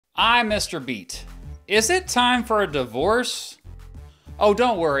I'm Mr. Beat. Is it time for a divorce? Oh,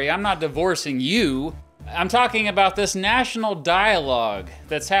 don't worry, I'm not divorcing you. I'm talking about this national dialogue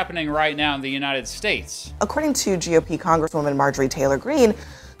that's happening right now in the United States. According to GOP Congresswoman Marjorie Taylor Greene,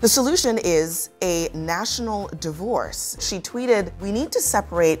 the solution is a national divorce. She tweeted, "We need to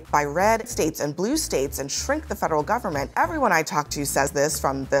separate by red states and blue states and shrink the federal government. Everyone I talk to says this,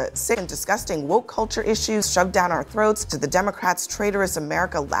 from the sick and disgusting woke culture issues shoved down our throats to the Democrats' traitorous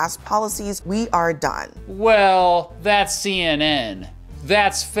America Last policies. We are done." Well, that's CNN.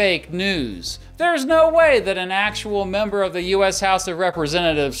 That's fake news. There's no way that an actual member of the US House of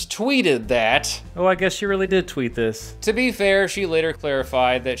Representatives tweeted that. Oh, I guess she really did tweet this. To be fair, she later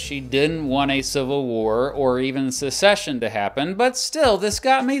clarified that she didn't want a civil war or even secession to happen, but still, this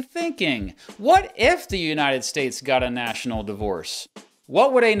got me thinking. What if the United States got a national divorce?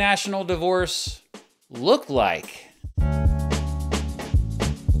 What would a national divorce look like?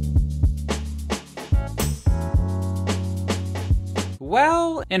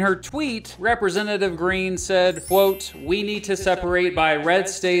 Well, in her tweet, Representative Greene said, quote, "We need to separate by red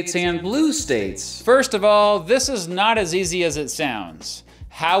states and blue states." First of all, this is not as easy as it sounds.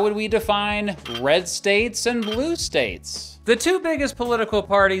 How would we define red states and blue states? The two biggest political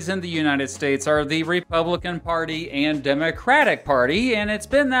parties in the United States are the Republican Party and Democratic Party, and it's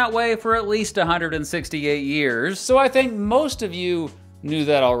been that way for at least 168 years. So I think most of you knew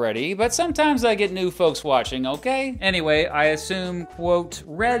that already, but sometimes I get new folks watching, okay? Anyway, I assume, quote,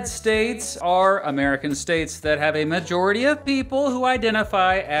 red states are American states that have a majority of people who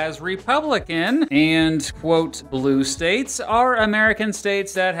identify as Republican, and, quote, blue states are American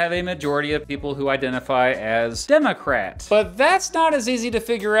states that have a majority of people who identify as Democrat. But that's not as easy to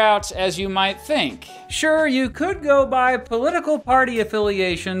figure out as you might think. Sure, you could go by political party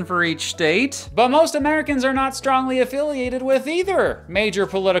affiliation for each state, but most Americans are not strongly affiliated with either major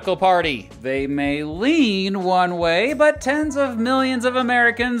political party. They may lean one way, but tens of millions of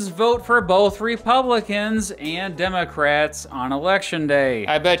Americans vote for both Republicans and Democrats on Election Day.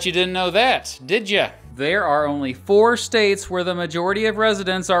 I bet you didn't know that, did ya? There are only 4 states where the majority of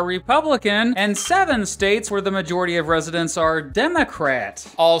residents are Republican, and 7 states where the majority of residents are Democrat.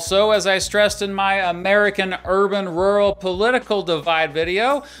 Also, as I stressed in my American urban-rural political divide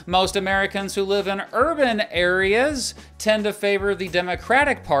video, most Americans who live in urban areas tend to favor the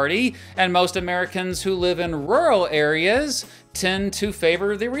Democratic Party, and most Americans who live in rural areas tend to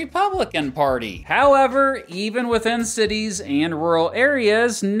favor the Republican Party. However, even within cities and rural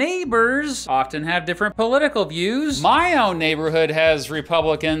areas, neighbors often have different political views. My own neighborhood has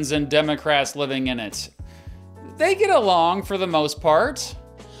Republicans and Democrats living in it. They get along for the most part.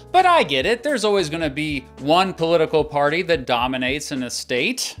 But I get it, there's always gonna be one political party that dominates in a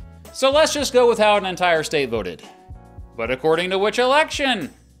state. So let's just go with how an entire state voted. But according to which election?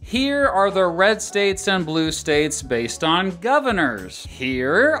 Here are the red states and blue states based on governors.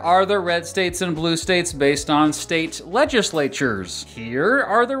 Here are the red states and blue states based on state legislatures. Here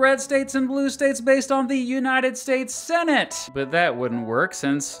are the red states and blue states based on the United States Senate. But that wouldn't work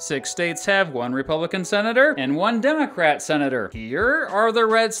since 6 states have 1 Republican senator and 1 Democrat senator. Here are the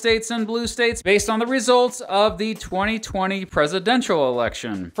red states and blue states based on the results of the 2020 presidential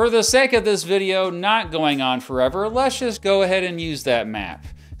election. For the sake of this video not going on forever, let's just go ahead and use that map.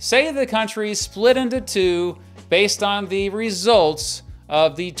 Say the country split into 2 based on the results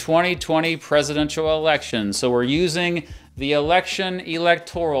of the 2020 presidential election. So we're using the election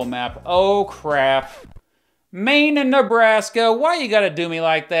electoral map. Oh crap. Maine and Nebraska, why you gotta do me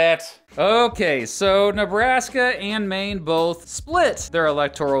like that? Okay, so Nebraska and Maine both split their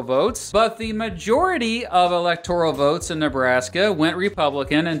electoral votes, but the majority of electoral votes in Nebraska went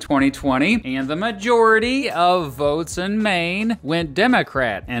Republican in 2020, and the majority of votes in Maine went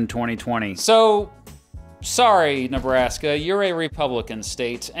Democrat in 2020. So, sorry, Nebraska, you're a Republican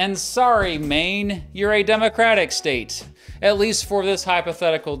state, and sorry, Maine, you're a Democratic state, at least for this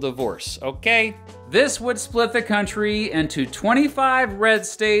hypothetical divorce, okay? This would split the country into 25 red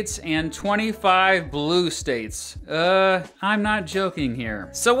states and 25 blue states. I'm not joking here.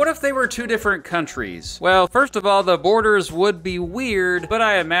 So what if they were 2 different countries? Well, first of all, the borders would be weird, but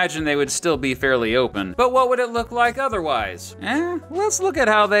I imagine they would still be fairly open. But what would it look like otherwise? Let's look at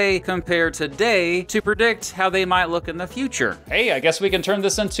how they compare today to predict how they might look in the future. Hey, I guess we can turn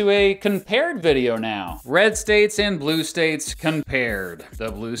this into a compared video now. Red states and blue states compared. The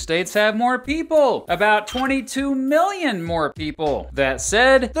blue states have more people. people, about 22 million more people. That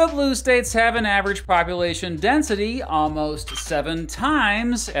said, the blue states have an average population density almost 7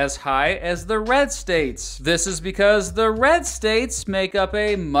 times as high as the red states. This is because the red states make up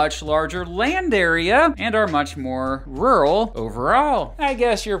a much larger land area and are much more rural overall. I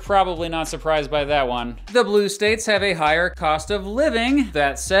guess you're probably not surprised by that one. The blue states have a higher cost of living.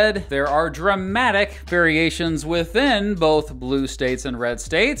 That said, there are dramatic variations within both blue states and red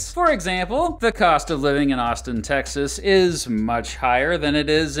states. For example, the cost of living in Austin, Texas is much higher than it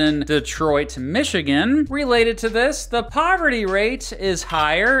is in Detroit, Michigan. Related to this, the poverty rate is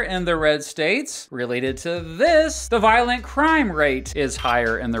higher in the red states. Related to this, the violent crime rate is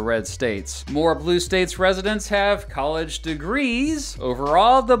higher in the red states. More blue states residents have college degrees.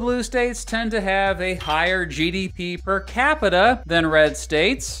 Overall, the blue states tend to have a higher GDP per capita than red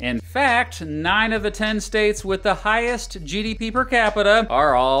states. In fact, 9 of the 10 states with the highest GDP per capita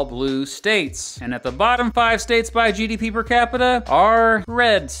are all blue states. And at the bottom 5 states by GDP per capita are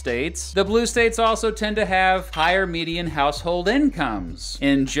red states. The blue states also tend to have higher median household incomes.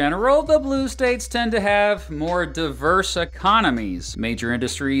 In general, the blue states tend to have more diverse economies. Major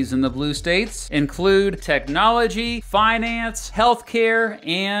industries in the blue states include technology, finance, healthcare,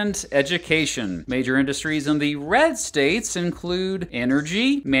 and education. Major industries in the red states include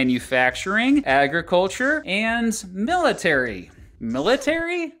energy, manufacturing, agriculture, and military.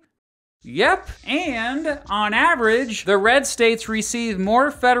 Military? Yep, and on average, the red states receive more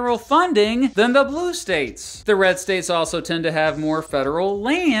federal funding than the blue states. The red states also tend to have more federal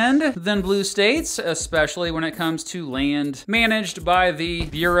land than blue states, especially when it comes to land managed by the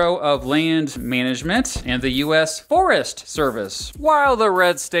Bureau of Land Management and the U.S. Forest Service. While the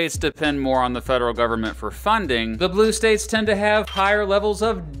red states depend more on the federal government for funding, the blue states tend to have higher levels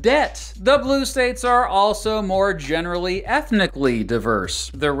of debt. The blue states are also more generally ethnically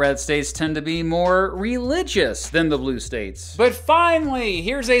diverse. The red states tend to be more religious than the blue states. But finally,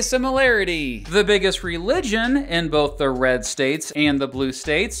 here's a similarity. The biggest religion in both the red states and the blue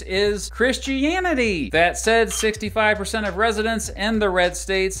states is Christianity. That said, 65% of residents in the red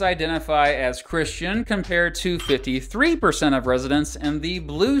states identify as Christian compared to 53% of residents in the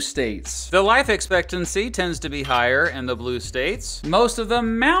blue states. The life expectancy tends to be higher in the blue states. Most of the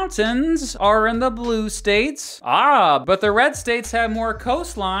mountains are in the blue states. But the red states have more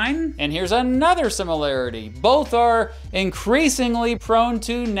coastline. And here's another similarity. Both are increasingly prone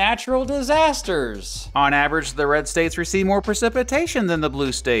to natural disasters. On average, the red states receive more precipitation than the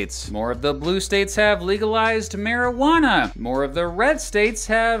blue states. More of the blue states have legalized marijuana. More of the red states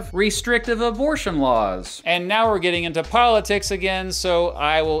have restrictive abortion laws. And now we're getting into politics again, so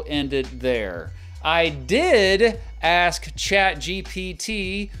I will end it there. I did ask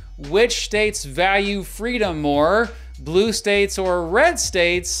ChatGPT which states value freedom more, blue states or red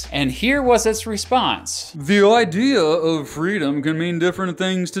states, and here was its response. The idea of freedom can mean different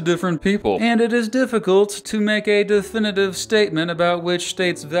things to different people, and it is difficult to make a definitive statement about which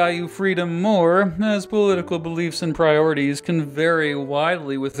states value freedom more, as political beliefs and priorities can vary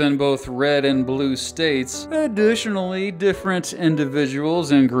widely within both red and blue states. Additionally, different individuals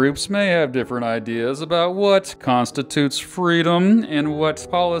and groups may have different ideas about what constitutes freedom and what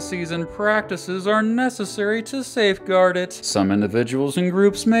policies and practices are necessary to safeguard it. Some individuals and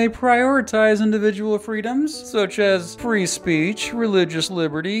groups may prioritize individual freedoms, such as free speech, religious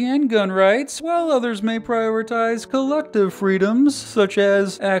liberty, and gun rights, while others may prioritize collective freedoms, such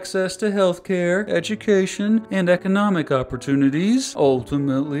as access to healthcare, education, and economic opportunities.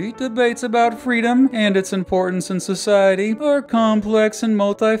 Ultimately, debates about freedom and its importance in society are complex and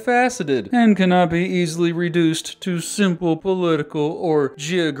multifaceted, and cannot be easily reduced to simple political or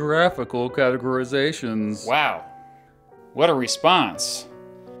geographical categorizations. Wow. What a response.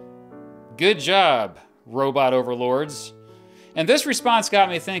 Good job, robot overlords. And this response got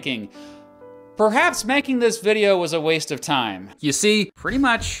me thinking, perhaps making this video was a waste of time. You see, pretty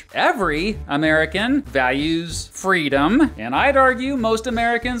much every American values freedom, and I'd argue most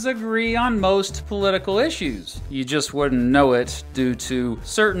Americans agree on most political issues. You just wouldn't know it due to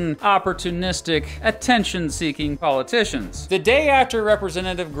certain opportunistic, attention-seeking politicians. The day after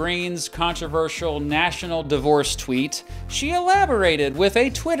Representative Greene's controversial national divorce tweet, she elaborated with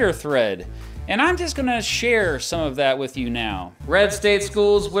a Twitter thread. And I'm just gonna share some of that with you now. Red state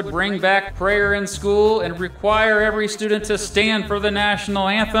schools would bring back prayer in school and require every student to stand for the national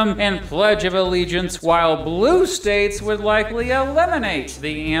anthem and Pledge of Allegiance, while blue states would likely eliminate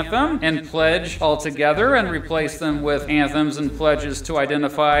the anthem and pledge altogether and replace them with anthems and pledges to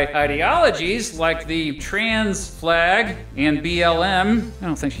identify ideologies like the trans flag and BLM. I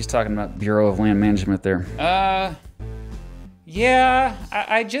don't think she's talking about Bureau of Land Management there. Yeah,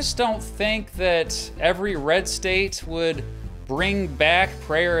 I just don't think that every red state would bring back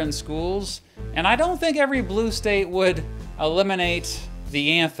prayer in schools, and I don't think every blue state would eliminate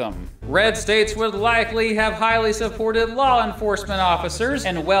the anthem. Red states would likely have highly supported law enforcement officers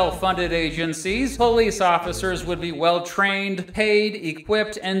and well-funded agencies. Police officers would be well-trained, paid,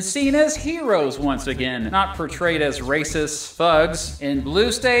 equipped, and seen as heroes once again, not portrayed as racist thugs. In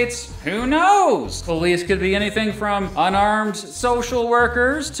blue states, who knows? Police could be anything from unarmed social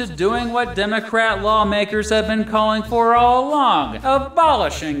workers to doing what Democrat lawmakers have been calling for all along,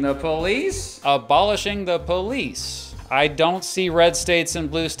 abolishing the police. Abolishing the police. I don't see red states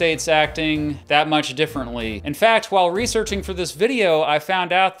and blue states acting that much differently. In fact, while researching for this video, I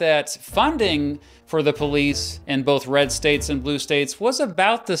found out that funding for the police in both red states and blue states was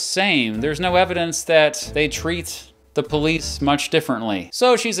about the same. There's no evidence that they treat the police much differently.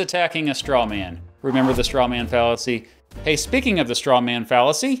 So she's attacking a straw man. Remember the straw man fallacy? Hey, speaking of the straw man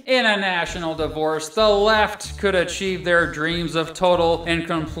fallacy, in a national divorce, the left could achieve their dreams of total and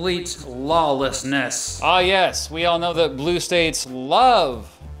complete lawlessness. Ah yes, we all know that blue states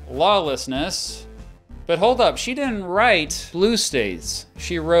love lawlessness. But hold up, she didn't write blue states.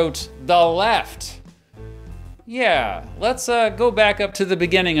 She wrote the left. Yeah, let's go back up to the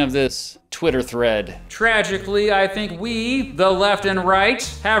beginning of this Twitter thread. Tragically, I think we, the left and right,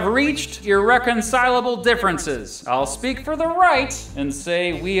 have reached irreconcilable differences. I'll speak for the right and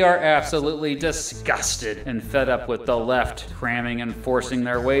say we are absolutely disgusted and fed up with the left cramming and forcing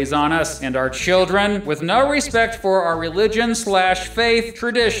their ways on us and our children with no respect for our religion/faith,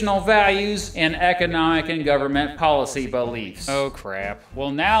 traditional values, and economic and government policy beliefs. Oh crap.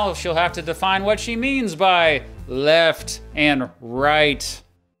 Well, now she'll have to define what she means by left and right.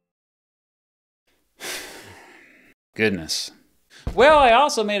 Goodness. Well, I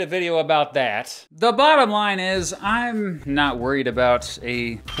also made a video about that. The bottom line is, I'm not worried about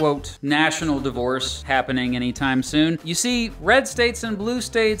a, quote, national divorce happening anytime soon. You see, red states and blue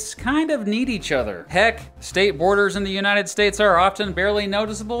states kind of need each other. Heck, state borders in the United States are often barely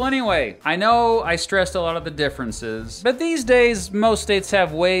noticeable anyway. I know I stressed a lot of the differences, but these days, most states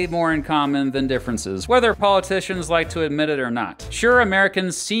have way more in common than differences, whether politicians like to admit it or not. Sure,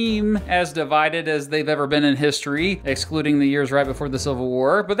 Americans seem as divided as they've ever been in history, excluding the years right before the Civil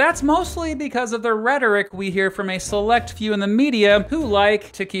War, but that's mostly because of the rhetoric we hear from a select few in the media who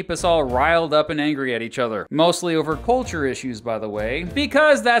like to keep us all riled up and angry at each other. Mostly over culture issues, by the way,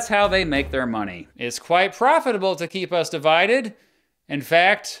 because that's how they make their money. It's quite profitable to keep us divided. In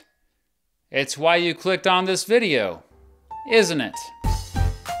fact, it's why you clicked on this video, isn't it?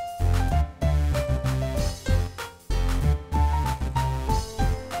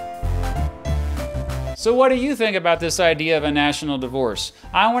 So what do you think about this idea of a national divorce?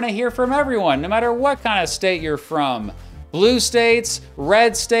 I want to hear from everyone, no matter what kind of state you're from. Blue states,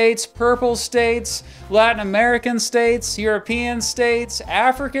 red states, purple states, Latin American states, European states,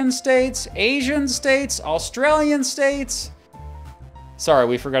 African states, Asian states, Australian states. Sorry,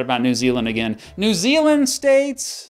 we forgot about New Zealand again. New Zealand states.